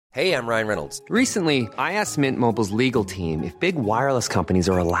Hey, I'm Ryan Reynolds. Recently, I asked Mint Mobile's legal team if big wireless companies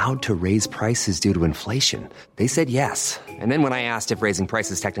are allowed to raise prices due to inflation. They said yes. And then when I asked if raising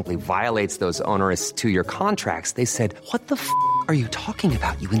prices technically violates those onerous two-year contracts, they said, "What the f*** are you talking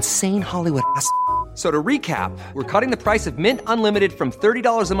about, you insane Hollywood ass?" So to recap, we're cutting the price of Mint Unlimited from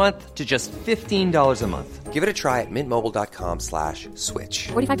 $30 a month to just $15 a month. Give it a try at mintmobile.com/switch.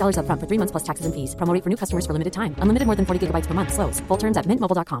 $45 up front for 3 months plus taxes and fees. Promo rate for new customers for limited time. Unlimited more than 40 gigabytes per month. Slows full terms at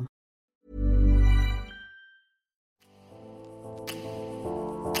mintmobile.com.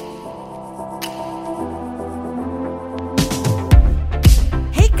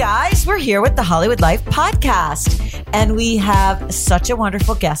 Hey guys, we're here with the Hollywood Life podcast. And we have such a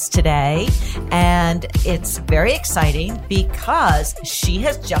wonderful guest today. And it's very exciting because she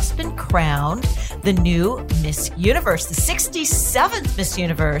has just been crowned the new Miss Universe, the 67th Miss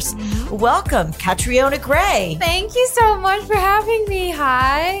Universe. Welcome, Catriona Gray. Thank you so much for having me.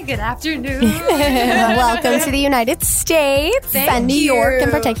 Hi, good afternoon. Welcome to the United States and New York in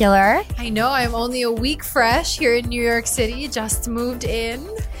particular. I know I'm only a week fresh here in New York City, just moved in.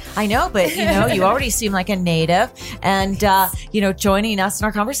 I know, but you already seem like a native. And, joining us in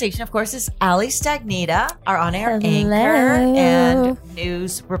our conversation, of course, is Ali Stagnita, our on-air anchor and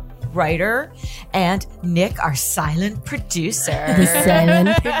news writer, and Nick, our silent producer. The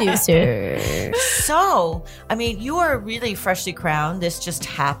silent producer. So, you are really freshly crowned. This just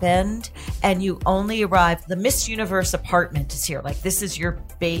happened, and you only arrived. The Miss Universe apartment is here. Like, this is your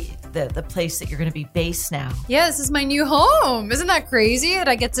the place that you're going to be based now. Yeah, this is my new home. Isn't that crazy that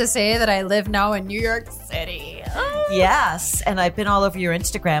I get to say that I live now in New York City? Oh. Yes, and I've been all over your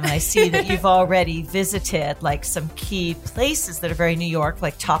Instagram, and I see that you've already visited like some key places that are very New York,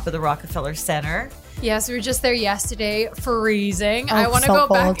 like top of the Rockefeller Center. Yes, we were just there yesterday, freezing. I want to so go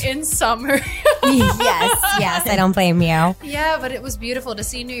cold. back in summer. yes, I don't blame you. Yeah, but it was beautiful to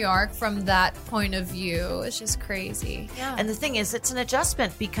see New York from that point of view. It's just crazy. Yeah. And the thing is, it's an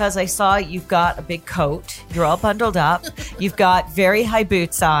adjustment because I saw you've got a big coat. You're all bundled up. You've got very high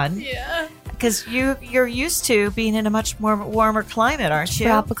boots on. Yeah. Because you're used to being in a much more warmer climate, aren't you?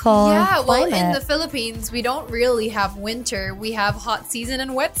 Tropical Yeah, well, climate. in the Philippines, we don't really have winter. We have hot season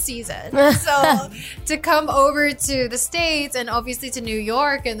and wet season. So to come over to the States and obviously to New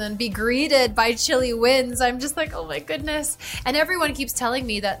York and then be greeted by chilly winds, I'm just like, oh my goodness. And everyone keeps telling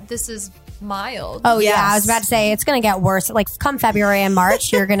me that this is mild. Oh, Yes. yeah. I was about to say, it's going to get worse. Like, come February and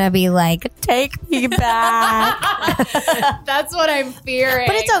March, you're going to be like, take me back. That's what I'm fearing.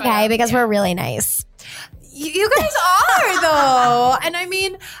 But it's okay because we're really nice. You guys are, though. And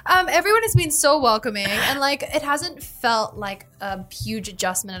everyone has been so welcoming. And, it hasn't felt like a huge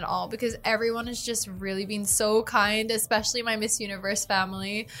adjustment at all because everyone has just really been so kind, especially my Miss Universe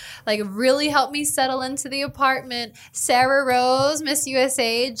family. Really helped me settle into the apartment. Sarah Rose, Miss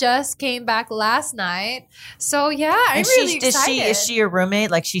USA, just came back last night. So, yeah, I'm really excited. Is she your roommate?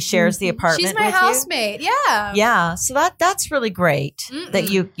 Like, she shares the apartment She's my with housemate, yeah. Yeah, so that's really great that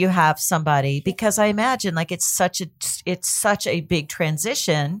you have somebody because I imagine it's such a big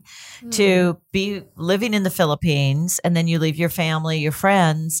transition to be living in the Philippines and then you leave your family, your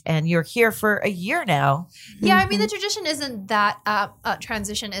friends, and you're here for a year now. Yeah, the tradition isn't that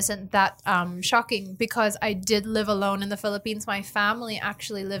transition isn't that shocking because I did live alone in the Philippines. My family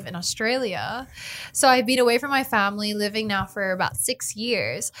actually live in Australia, so I've been away from my family, living now for about 6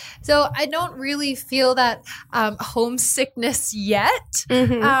 years. So I don't really feel that homesickness yet.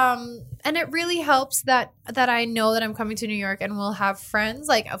 And it really helps that I know that I'm coming to New York and we'll have friends.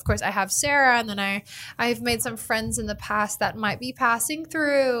 Of course, I have Sarah, and then I've made some friends in the past that might be passing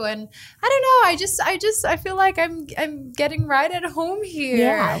through. And I don't know. I feel like I'm getting right at home here.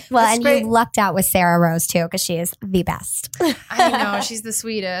 Yeah. Well, That's and great. you lucked out with Sarah Rose, too, because she is the best. I know, she's the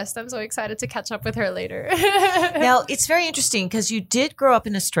sweetest. I'm so excited to catch up with her later. Now, it's very interesting because you did grow up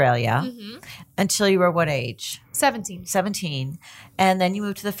in Australia until you were what age? 17. 17. And then you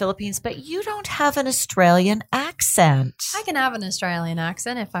moved to the Philippines, but you don't have an Australian accent. I can have an Australian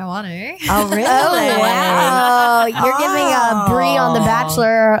accent if I want to. Oh, really? Oh, wow. You're giving Brie on The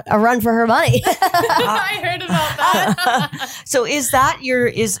Bachelor a run for her money. I heard about that. So is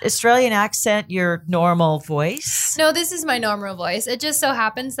Australian accent your normal voice? No, this is my normal voice. It just so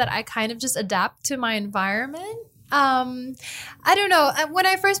happens that I kind of just adapt to my environment. I don't know. When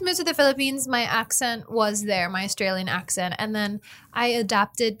I first moved to the Philippines, my accent was there, my Australian accent. And then I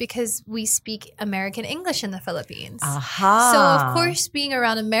adapted because we speak American English in the Philippines. Aha. So, of course, being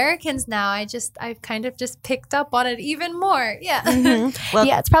around Americans now, I've kind of just picked up on it even more. Yeah. Well,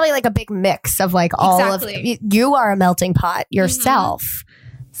 yeah, it's probably like a big mix of all Exactly. of you are a melting pot yourself.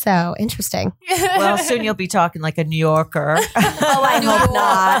 So interesting. Well, soon you'll be talking like a New Yorker. Oh, I hope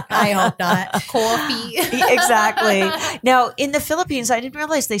not. I hope not. Coffee. Exactly. Now, in the Philippines, I didn't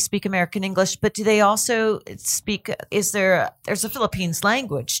realize they speak American English, but do they also speak, there's a Philippines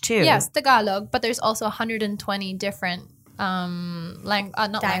language too? Yes, Tagalog, but there's also 120 different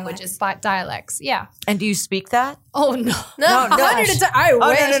languages, but dialects. Yeah. And do you speak that? Oh no. No, I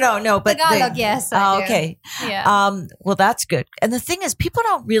wish. No. But Tagalog, yes, I do. Okay. Yeah. Well, that's good. And the thing is, people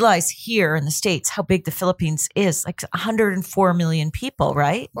don't realize here in the States how big the Philippines is. Like 104 million people,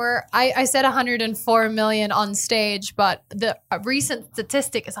 right? Or I said 104 million on stage, but the recent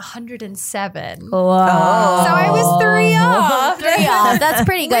statistic is 10107. Whoa. So I was 3 off. 3 off. That's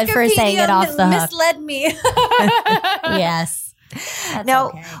pretty good for saying it off the hook. Misled me. Yes. That's Now,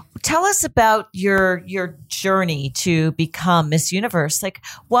 okay. tell us about your journey to become Miss Universe. Like,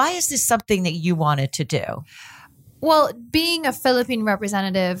 why is this something that you wanted to do? Well, being a Philippine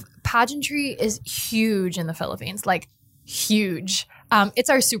representative, pageantry is huge in the Philippines, like huge. It's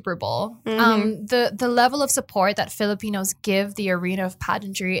our Super Bowl. The level of support that Filipinos give the arena of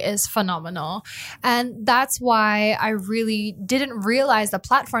pageantry is phenomenal. And that's why I really didn't realize the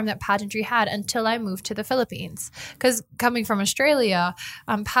platform that pageantry had until I moved to the Philippines. Because coming from Australia,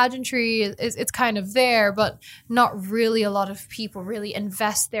 pageantry it's kind of there, but not really a lot of people really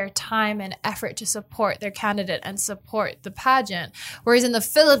invest their time and effort to support their candidate and support the pageant. Whereas in the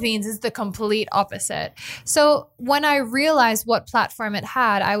Philippines, it's the complete opposite. So when I realized what platform it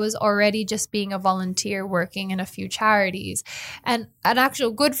had, I was already just being a volunteer working in a few charities. And an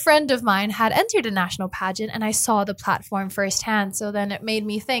actual good friend of mine had entered a national pageant and I saw the platform firsthand. So then it made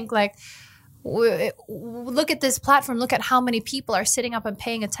me think like, look at this platform. Look at how many people are sitting up and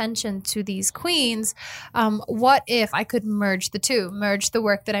paying attention to these queens. What if I could merge the two, merge the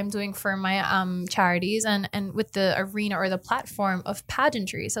work that I'm doing for my charities and with the arena or the platform of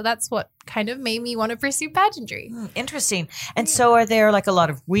pageantry. So that's what kind of made me want to pursue pageantry. Interesting. And so are there like a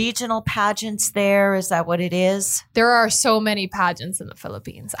lot of regional pageants there? Is that what it is? There are so many pageants in the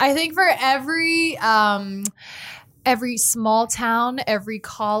Philippines. I think for every small town, every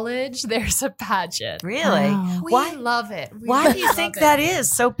college, there's a pageant. Really? We love it. We Why do really you love think it. that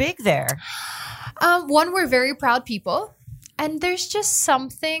is so big there? One, we're very proud people. And there's just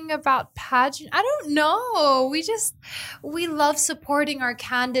something about pageant. I don't know. We love supporting our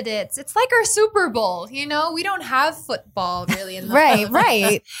candidates. It's like our Super Bowl, you know? We don't have football really in the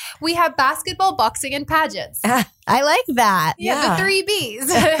Right. We have basketball, boxing, and pageants. I like that. Yeah, the 3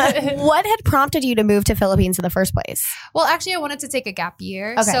 Bs. What had prompted you to move to Philippines in the first place? Well, actually, I wanted to take a gap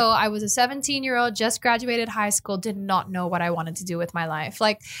year. Okay. So I was a 17-year-old, just graduated high school, did not know what I wanted to do with my life.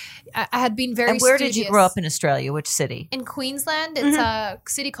 Like, I had been very And where studious. did you grow up in Australia? Which city? In Queensland. It's a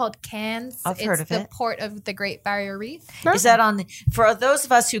city called Cairns. I've heard of It's it. the port of the Great Barrier Reef. Is that for those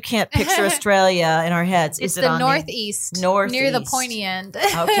of us who can't picture Australia in our heads? It's Is it the on northeast, northeast? near the pointy end.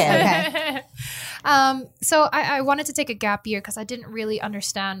 Okay. So I wanted to take a gap year because I didn't really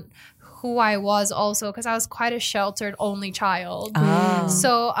understand who I was also because I was quite a sheltered only child. Oh.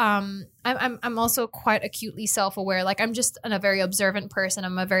 So I'm also quite acutely self-aware. Like I'm just a very observant person.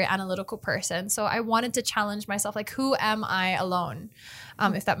 I'm a very analytical person. So I wanted to challenge myself. Like who am I alone?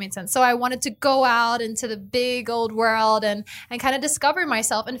 If that made sense. So I wanted to go out into the big old world and kind of discover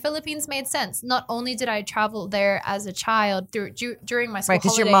myself. And Philippines made sense. Not only did I travel there as a child during my school Right,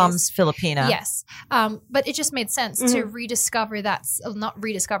 because holidays. your mom's Filipina. Yes. But it just made sense to rediscover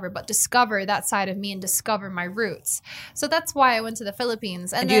discover that side of me and discover my roots. So that's why I went to the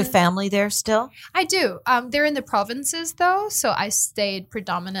Philippines. And do you have family there still? I do. They're in the provinces though. So I stayed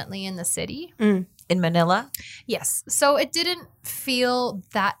predominantly in the city. In Manila? Yes. So it didn't feel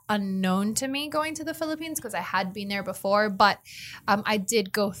that unknown to me going to the Philippines because I had been there before, but I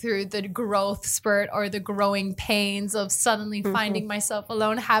did go through the growth spurt or the growing pains of suddenly finding myself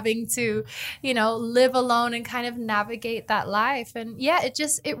alone, having to, live alone and kind of navigate that life. And yeah,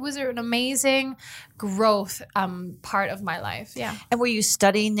 it was an amazing growth part of my life. Yeah. And were you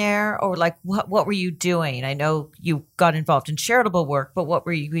studying there or like what were you doing? I know you got involved in charitable work, but what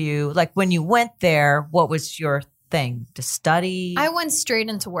were you like when you went there? What was your thing to study? I went straight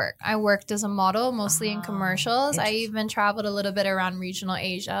into work. I worked as a model, mostly in commercials. I even traveled a little bit around regional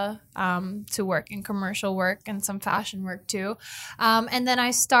Asia to work in commercial work and some fashion work too. And then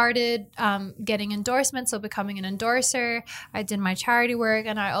I started getting endorsements, so becoming an endorser. I did my charity work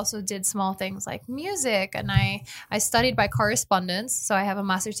and I also did small things like music. And I studied by correspondence. So I have a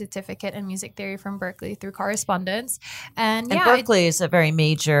master's certificate in music theory from Berkeley through correspondence. And Berkeley is a very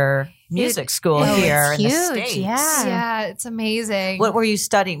major music school here in the huge, States. yeah. Yeah, it's amazing. What were you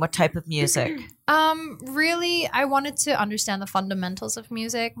studying? What type of music? Really, I wanted to understand the fundamentals of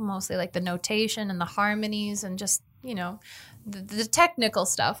music, mostly like the notation and the harmonies and just, the technical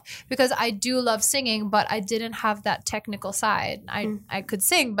stuff, because I do love singing, but I didn't have that technical side. I could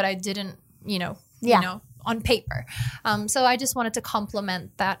sing, but I didn't, on paper. So I just wanted to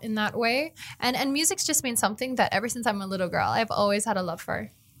complement that in that way. And music's just been something that ever since I'm a little girl, I've always had a love for.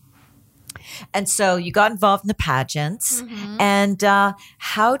 And so you got involved in the pageants. And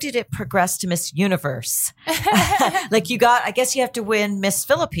how did it progress to Miss Universe? I guess you have to win Miss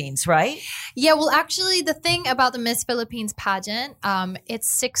Philippines, right? Yeah, well, actually, the thing about the Miss Philippines pageant,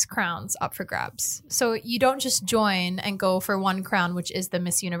 it's 6 crowns up for grabs. So you don't just join and go for 1 crown, which is the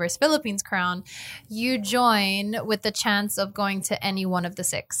Miss Universe Philippines crown. You join with the chance of going to any one of the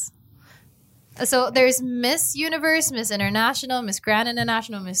 6. So there's Miss Universe, Miss International, Miss Grand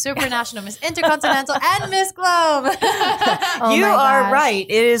International, Miss Supranational, Miss Intercontinental, and Miss Globe. You are right.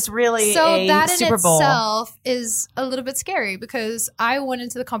 It is really so a that in Super Bowl. itself is a little bit scary because I went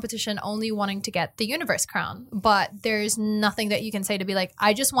into the competition only wanting to get the Universe crown, but there's nothing that you can say to be like,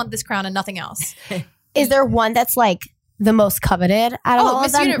 I just want this crown and nothing else. Is there one that's like the most coveted out of all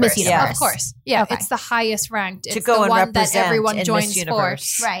Miss of them? Universe. Miss Yeah, Universe. of course. Yeah, Okay. it's the highest ranked. It's To go the and one that represent everyone in joins Miss for.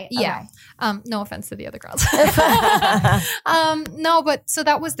 Universe. Right. Yeah. Okay. No offense to the other girls. No, but so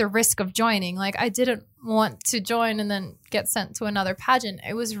that was the risk of joining. Like I didn't want to join and then get sent to another pageant.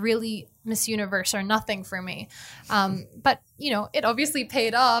 It was really Miss Universe or nothing for me. But it obviously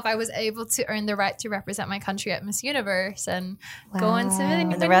paid off. I was able to earn the right to represent my country at Miss Universe and go into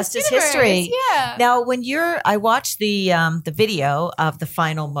And the rest is history. Yeah. Now, when I watched the video of the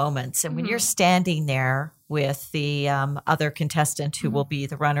final moments, and when you're standing there with the other contestant who will be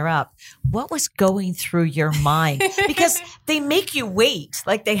the runner-up, what was going through your mind? Because they make you wait,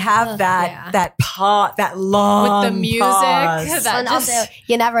 like they have that long with the music. pause. That And just- also,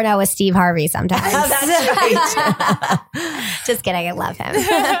 you never know with Steve Harvey sometimes. That's right. Just kidding. I love him.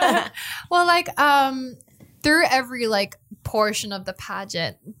 Well, through every portion of the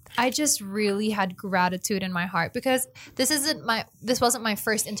pageant, I just really had gratitude in my heart because this wasn't my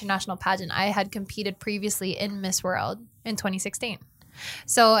first international pageant. I had competed previously in Miss World in 2016.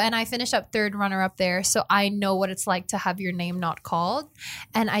 So, and I finished up 3rd runner-up there. So I know what it's like to have your name not called.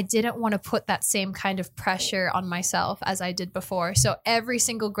 And I didn't want to put that same kind of pressure on myself as I did before. So every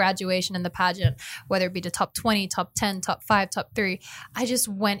single graduation in the pageant, whether it be the top 20, top 10, top 5, top 3, I just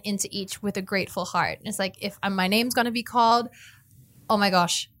went into each with a grateful heart. And it's like, if my name's going to be called, oh my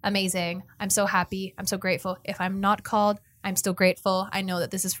gosh, amazing. I'm so happy. I'm so grateful. If I'm not called, I'm still grateful. I know that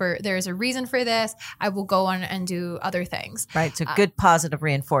there is a reason for this. I will go on and do other things. Right. So good positive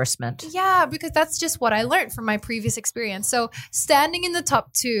reinforcement. Yeah, because that's just what I learned from my previous experience. So standing in the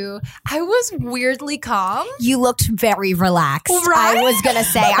top 2, I was weirdly calm. You looked very relaxed. Right? I was going to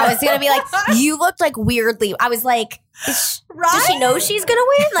say, I was going to be like, you looked like weirdly. I was like, does she know she's going to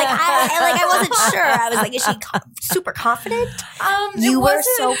win? I wasn't sure. I was like, is she super confident? You were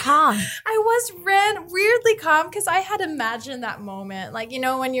so calm. I was weirdly calm because I had imagined that moment.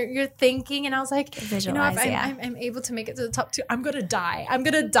 When you're thinking, and I was like, Visualize, if I'm able to make it to the top 2, I'm going to die. I'm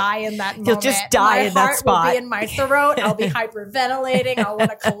going to die in that moment. You'll just die in that spot. My heart will be in my throat. I'll be hyperventilating. I'll want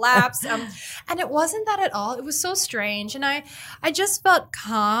to collapse. And it wasn't that at all. It was so strange. And I just felt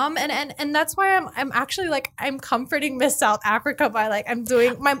calm. And that's why I'm actually I'm comforting Miss South Africa by I'm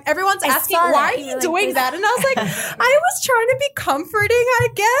doing everyone's asking, why are you doing that? And I was like, I was trying to be comforting, I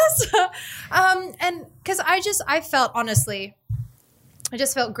guess. And because I felt, honestly, I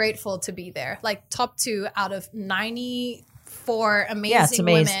just felt grateful to be there. Top 2 out of 94 amazing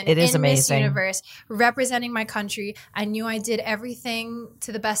women It is in Miss amazing. Universe representing my country. I knew I did everything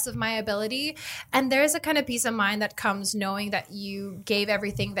to the best of my ability. And there's a kind of peace of mind that comes knowing that you gave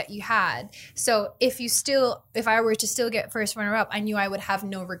everything that you had. So if I were to still get first runner-up, I knew I would have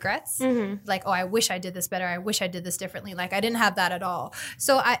no regrets. I wish I did this better. I wish I did this differently. I didn't have that at all.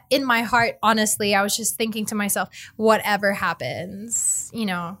 So in my heart, honestly, I was just thinking to myself, whatever happens,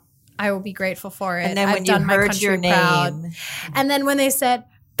 I will be grateful for it. And then I've when you done my heard country your proud. name. And then when they said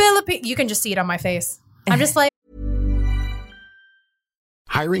Philippines, you can just see it on my face. I'm just like,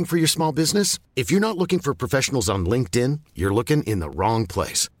 Hiring for your small business? If you're not looking for professionals on LinkedIn, you're looking in the wrong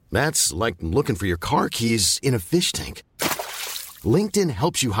place. That's like looking for your car keys in a fish tank. LinkedIn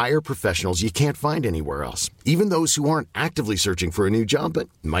helps you hire professionals you can't find anywhere else, even those who aren't actively searching for a new job but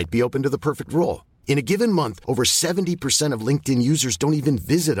might be open to the perfect role. In a given month, over 70% of LinkedIn users don't even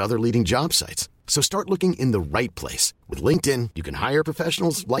visit other leading job sites. So start looking in the right place. With LinkedIn, you can hire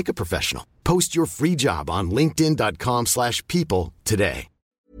professionals like a professional. Post your free job on linkedin.com/people today.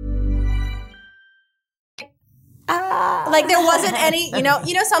 Like there wasn't any,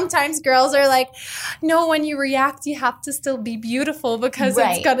 sometimes girls are like, no, when you react, you have to still be beautiful because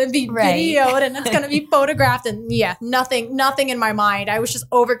it's going to be videoed and it's going to be photographed. And nothing in my mind. I was just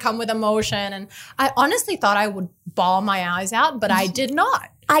overcome with emotion. And I honestly thought I would bawl my eyes out, but I did not.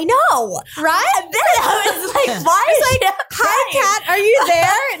 I know. Right? And then I was like, why is like, hi, Kat, are you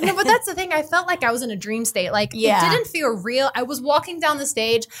there? No, but that's the thing. I felt like I was in a dream state. Like, it didn't feel real. I was walking down the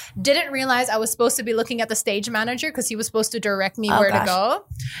stage, didn't realize I was supposed to be looking at the stage manager because he was supposed to direct me where to go.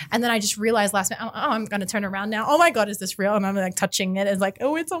 And then I just realized last minute, I'm going to turn around now. Oh my God, is this real? And I'm like touching it. It's like,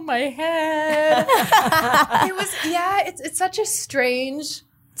 oh, it's on my head. It's such a strange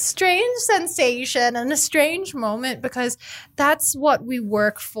sensation and a strange moment because that's what we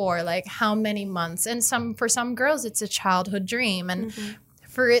work for, like how many months. And for some girls, it's a childhood dream. And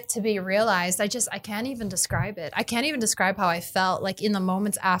for it to be realized, I can't even describe it. I can't even describe how I felt like in the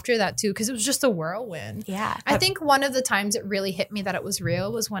moments after that too, because it was just a whirlwind. Yeah. I think one of the times it really hit me that it was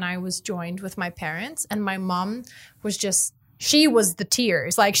real was when I was joined with my parents and my mom was just, she was the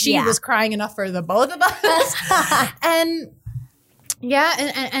tears. Like she was crying enough for the both of us. And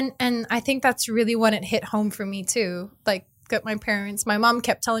and I think that's really when it hit home for me too. Like my mom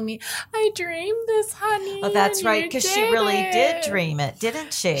kept telling me, I dreamed this, honey. Oh, that's right, because she really did dream it,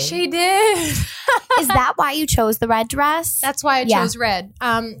 didn't she? She did. Is that why you chose the red dress? That's why I chose red.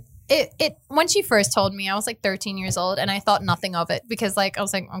 It when she first told me, I was like 13 years old and I thought nothing of it because I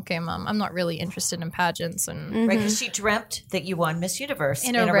was like, okay, Mom, I'm not really interested in pageants. And right, because she dreamt that you won Miss Universe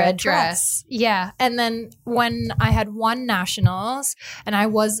in a red dress. Yeah. And then when I had won nationals and I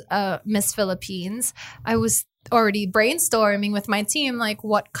was Miss Philippines, I was already brainstorming with my team, like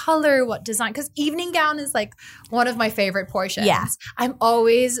what color, what design, because evening gown is like one of my favorite portions. Yeah. I'm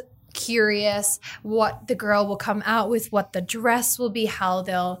always curious what the girl will come out with, what the dress will be, how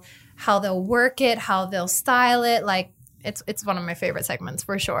they'll work it, how they'll style it. Like it's one of my favorite segments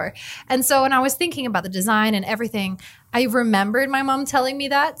for sure. And so when I was thinking about the design and everything, I remembered my mom telling me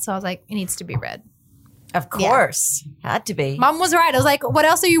that. So I was like, it needs to be red. Of course. Had to be. Mom was right. I was like, what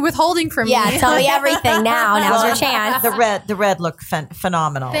else are you withholding from me? Yeah, tell me everything now. Now's your chance. The red looked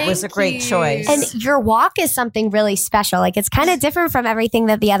phenomenal. It was a great choice. And your walk is something really special. Like it's kind of different from everything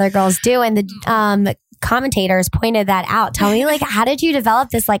that the other girls do. And the commentators pointed that out. Tell me, like, how did you develop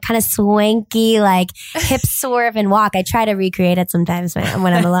this like kind of swanky, like hip swerve and walk? I try to recreate it sometimes when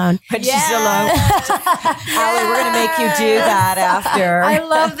I'm alone. When she's alone. Allie, we're going to make you do that after. I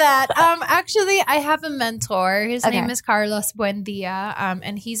love that. Actually, I have a mentor. His name is Carlos Buendia,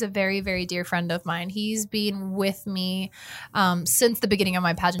 and he's a very, very dear friend of mine. He's been with me since the beginning of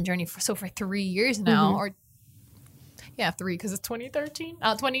my pageant journey for 3 years now, or 3 because it's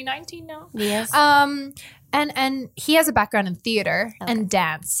 2019 now. Yes. And he has a background in theater and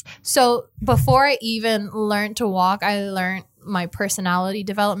dance. So before I even learned to walk, I learned my personality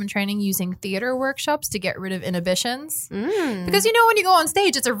development training using theater workshops to get rid of inhibitions. Because when you go on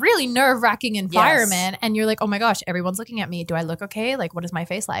stage, it's a really nerve-wracking environment and you're like, oh my gosh, everyone's looking at me. Do I look okay? Like, what is my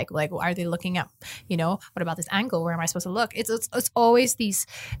face like? Like, are they looking at, what about this angle? Where am I supposed to look? It's always these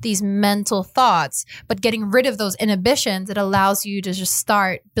mental thoughts, but getting rid of those inhibitions, it allows you to just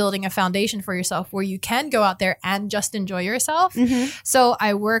start building a foundation for yourself where you can go out there and just enjoy yourself. So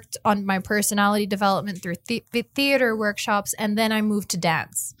I worked on my personality development through theater workshops. And then I moved to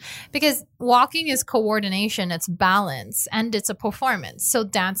dance because walking is coordination, it's balance, and it's a performance. So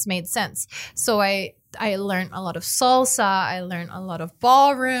dance made sense. So I learned a lot of salsa. I learned a lot of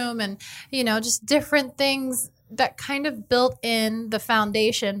ballroom and, just different things that kind of built in the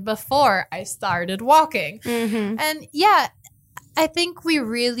foundation before I started walking. And I think we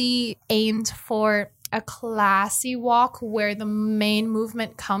really aimed for a classy walk where the main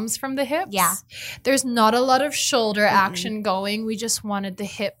movement comes from the hips. Yeah. There's not a lot of shoulder action going. We just wanted the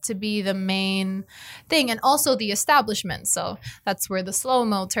hip to be the main thing and also the establishment. So that's where the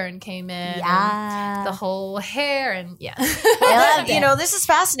slow-mo turn came in. Yeah. And the whole hair and This is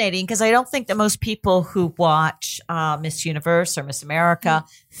fascinating because I don't think that most people who watch Miss Universe or Miss America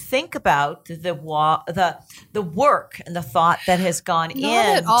think about the work and the thought that has gone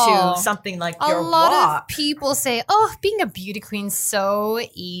into something like your walk. A lot of people say, oh, being a beauty queen is so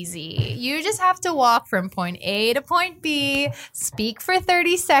easy. You just have to walk from point A to point B, speak for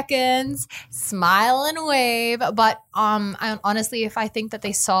 30 seconds, smile and wave. But honestly, if I think that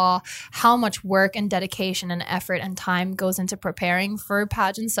they saw how much work and dedication and effort and time goes into preparing for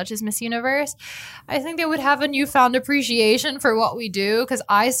pageants such as Miss Universe, I think they would have a newfound appreciation for what we do because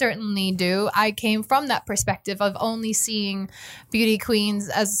I I certainly do. I came from that perspective of only seeing beauty queens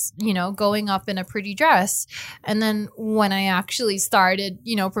as, going up in a pretty dress. And then when I actually started,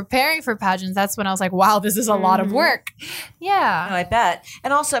 preparing for pageants, that's when I was like, wow, this is a lot of work. Yeah. I bet.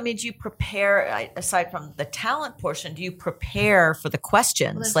 And also, do you prepare, aside from the talent portion, do you prepare for the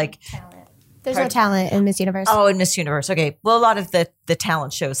questions? There's no talent in Miss Universe. Oh, in Miss Universe. Okay. Well, a lot of the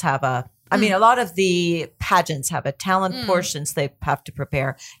talent shows have a lot of the pageants have a talent portions they have to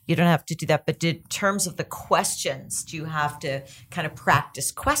prepare. You don't have to do that. But in terms of the questions, do you have to kind of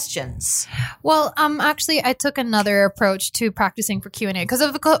practice questions? Well, actually, I took another approach to practicing for Q&A because,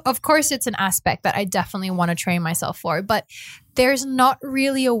 of course, it's an aspect that I definitely want to train myself for. But there's not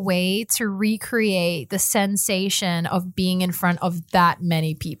really a way to recreate the sensation of being in front of that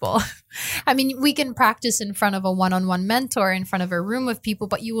many people. I mean, we can practice in front of a one-on-one mentor, in front of a room of people,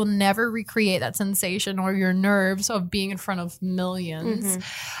 but you will never recreate that sensation or your nerves of being in front of millions.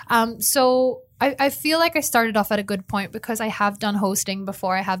 So I feel like I started off at a good point because I have done hosting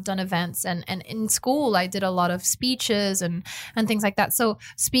before. I have done events and in school I did a lot of speeches and things like that. So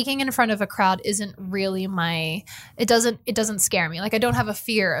speaking in front of a crowd isn't really it doesn't scare me. Like I don't have a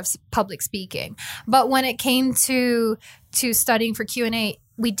fear of public speaking. But when it came to studying for Q&A,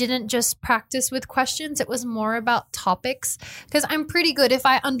 we didn't just practice with questions. It was more about topics because I'm pretty good if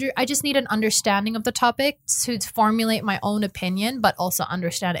I just need an understanding of the topic to formulate my own opinion, but also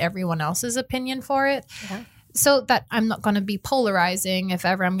understand everyone else's opinion for it. So that I'm not going to be polarizing if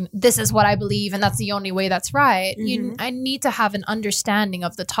ever this is what I believe and that's the only way that's right. I need to have an understanding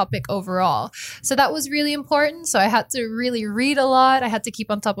of the topic overall. So that was really important. So I had to really read a lot. I had to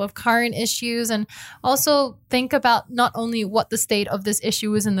keep on top of current issues and also think about not only what the state of this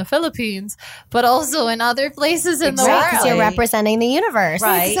issue is in the Philippines, but also in other places in the world. Because you're representing the universe.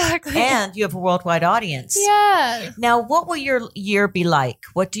 Right. Exactly. And you have a worldwide audience. Yeah. Now, what will your year be like?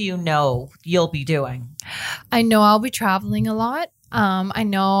 What do you know you'll be doing? I know I'll be traveling a lot. I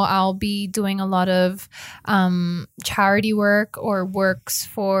know I'll be doing a lot of charity work or works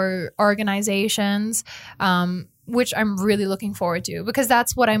for organizations, which I'm really looking forward to because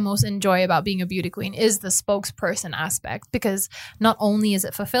that's what I most enjoy about being a beauty queen is the spokesperson aspect because not only is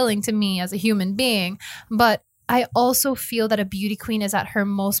it fulfilling to me as a human being, but I also feel that a beauty queen is at her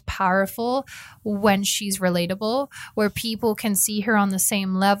most powerful when she's relatable, where people can see her on the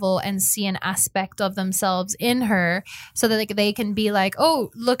same level and see an aspect of themselves in her so that they can be like, oh,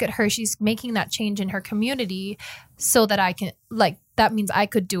 look at her. She's making that change in her community so that I can, that means I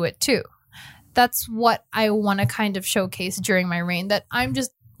could do it too. That's what I want to kind of showcase during my reign, that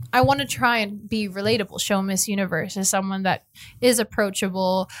I want to try and be relatable, show Miss Universe as someone that is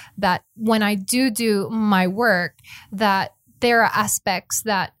approachable, that when I do my work, that there are aspects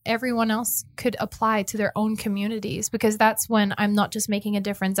that everyone else could apply to their own communities because that's when I'm not just making a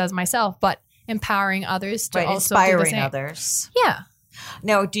difference as myself, but empowering others to also do the inspiring same. others. Yeah.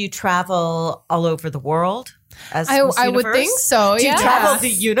 Now, do you travel all over the world? As I Miss would Universe? think so. Do you travel the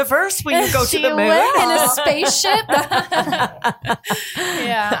universe when you go to the moon? In a spaceship.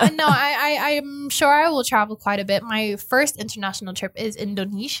 Yeah. No, I'm sure I will travel quite a bit. My first international trip is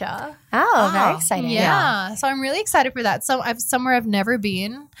Indonesia. Oh, very exciting. Yeah. So I'm really excited for that. So somewhere I've never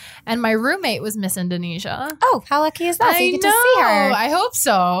been. And my roommate was Miss Indonesia. Oh, how lucky is that? So you get to see her. I hope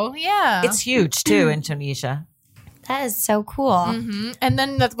so. Yeah. It's huge too, Indonesia. That is so cool. Mm-hmm. And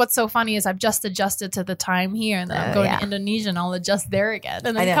then what's so funny is I've just adjusted to the time here and then I'm going to Indonesia and I'll adjust there again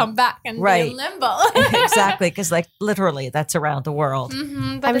and then come back and be in limbo. Exactly. Because literally that's around the world.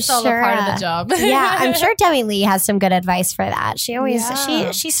 Mm-hmm, but it's all a part of the job. Yeah. I'm sure Demi Lee has some good advice for that. She always,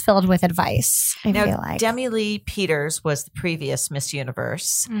 she's filled with advice. I feel like. Demi Lee Peters was the previous Miss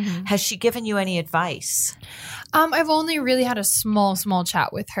Universe. Mm-hmm. Has she given you any advice? I've only really had a small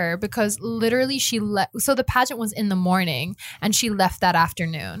chat with her because literally she left. So the pageant was in the morning and she left that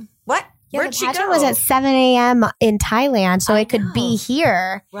afternoon. What? Yeah, Where'd she go? The pageant was at 7 a.m. in Thailand, so it could be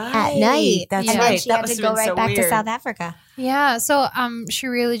here at night. That's and right. then she had to go right back to South Africa. Yeah. So she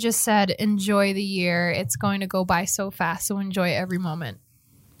really just said, enjoy the year. It's going to go by so fast. So enjoy every moment.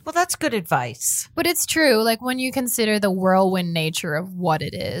 Well, that's good advice. But it's true. Like when you consider the whirlwind nature of what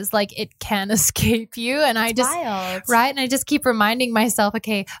it is, like it can escape you. And it's wild. Right. And I just keep reminding myself,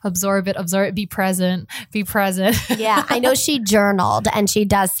 okay, absorb it, be present. Yeah. I know she journaled and she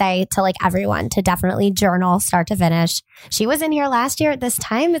does say to everyone to definitely journal start to finish. She was in here last year at this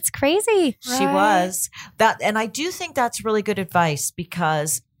time. It's crazy. Right. She was and I do think that's really good advice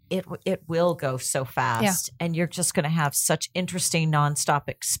because it will go so fast and you're just going to have such interesting nonstop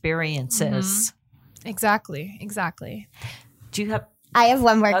experiences. Mm-hmm. Exactly. Do you have I have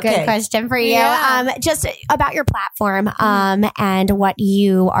one more good question for you. Yeah. Just about your platform and what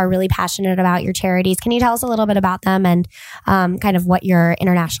you are really passionate about, your charities. Can you tell us a little bit about them and kind of what your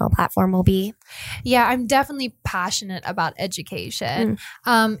international platform will be? Yeah, I'm definitely passionate about education.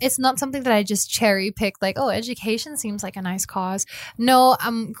 It's not something that I just cherry pick, like, oh, education seems like a nice cause. No,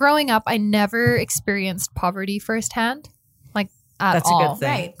 growing up, I never experienced poverty firsthand. That's all. A good thing.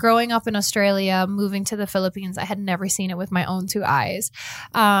 Right. Growing up in Australia, moving to the Philippines, I had never seen it with my own two eyes.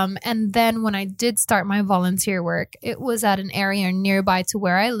 And then when I did start my volunteer work, it was at an area nearby to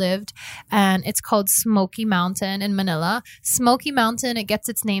where I lived, and it's called Smoky Mountain in Manila. Smoky Mountain, it gets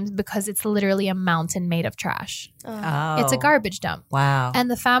its name because it's literally a mountain made of trash. Oh. It's a garbage dump. Wow. And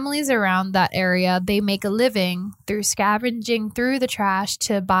the families around that area, they make a living through scavenging through the trash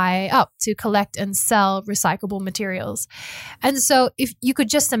to collect and sell recyclable materials. And so if you could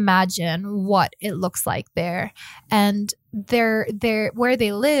just imagine what it looks like there, and where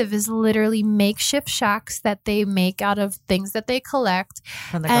they live is literally makeshift shacks that they make out of things that they collect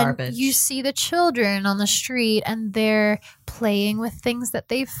from the and garbage. You see the children on the street and they're playing with things that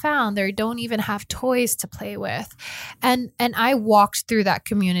they found. They don't even have toys to play with. And I walked through that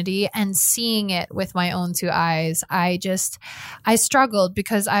community, and seeing it with my own two eyes, I struggled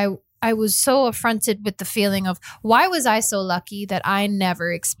because I was so affronted with the feeling of, why was I so lucky that I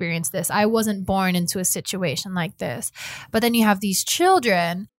never experienced this? I wasn't born into a situation like this. But then you have these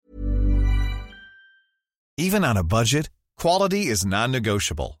children. Even on a budget, quality is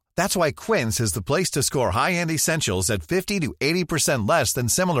non-negotiable. That's why Quince is the place to score high-end essentials at 50 to 80% less than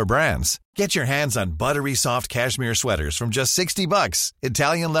similar brands. Get your hands on buttery soft cashmere sweaters from just $60,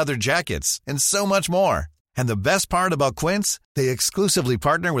 Italian leather jackets, and so much more. And the best part about Quince, they exclusively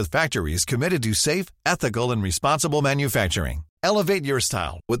partner with factories committed to safe, ethical, and responsible manufacturing. Elevate your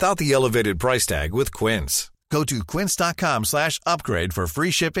style without the elevated price tag with Quince. Go to quince.com/upgrade for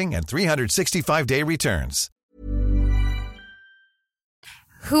free shipping and 365-day returns.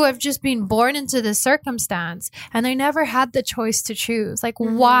 Who have just been born into this circumstance, and they never had the choice to choose. Like,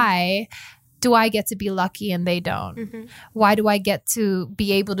 why do I get to be lucky and they don't? Why do I get to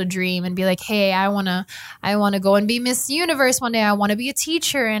be able to dream and be like, hey, I want to go and be Miss Universe one day. I want to be a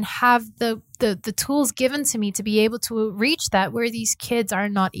teacher and have the tools given to me to be able to reach that, where these kids are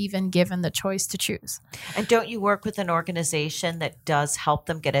not even given the choice to choose. And don't you work with an organization that does help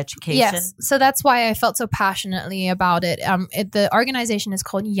them get education? Yes. So that's why I felt so passionately about it. The organization is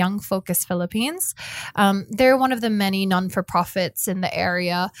called Young Focus Philippines. They're one of the many non-for-profits in the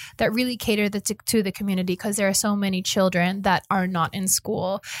area that really cater to the community, because there are so many children that are not in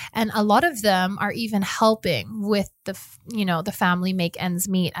school. And a lot of them are even helping with the family make ends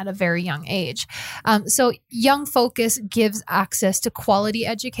meet at a very young age. So Young Focus gives access to quality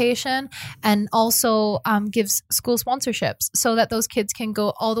education, and also gives school sponsorships so that those kids can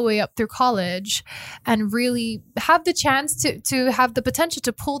go all the way up through college and really have the chance to have the potential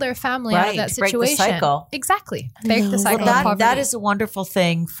to pull their family out of that situation. Break the cycle. Exactly. Break the cycle of poverty. That is a wonderful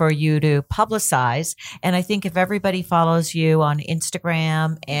thing for you to publicize. And I think if everybody follows you on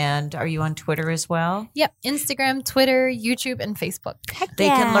Instagram, and are you on Twitter as well? Yep. Instagram, Twitter, YouTube, and Facebook. They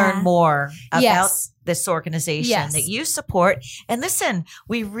can learn more about this organization Yes. that you support. And listen,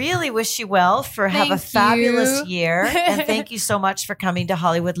 we really wish you well for have a Thank fabulous you. year. And thank you so much for coming to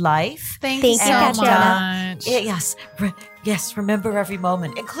Hollywood Life. Thank you Thank so you, much. Yes, remember every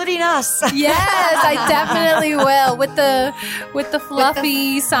moment, including us. Yes, I definitely will, with the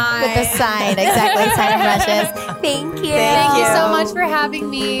fluffy sign. With the sign, exactly. Sign of brushes. Thank you. Thank you so much for having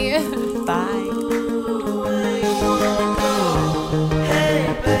me. Bye.